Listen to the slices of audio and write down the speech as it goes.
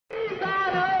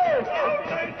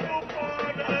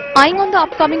Eyeing on the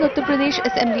upcoming Uttar Pradesh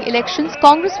Assembly elections,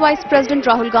 Congress Vice President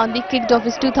Rahul Gandhi kicked off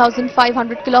his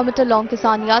 2,500-kilometer long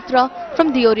Kisan Yatra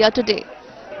from Deoria today.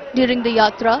 During the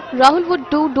Yatra, Rahul would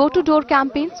do door-to-door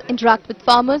campaigns, interact with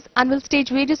farmers and will stage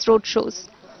various road shows.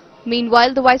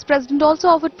 Meanwhile, the Vice President also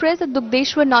offered prayers at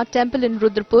Dugdeshwar Nath Temple in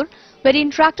Rudrapur, where he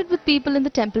interacted with people in the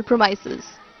temple premises.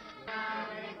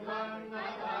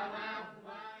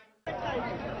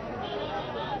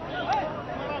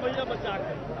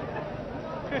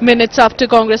 Minutes after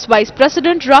Congress Vice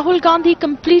President Rahul Gandhi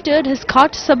completed his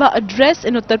Ghat Sabha address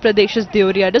in Uttar Pradesh's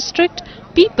Deoria district,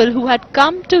 people who had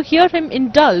come to hear him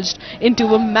indulged into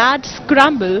a mad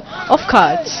scramble of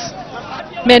carts.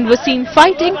 Men were seen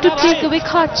fighting to take away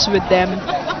carts with them.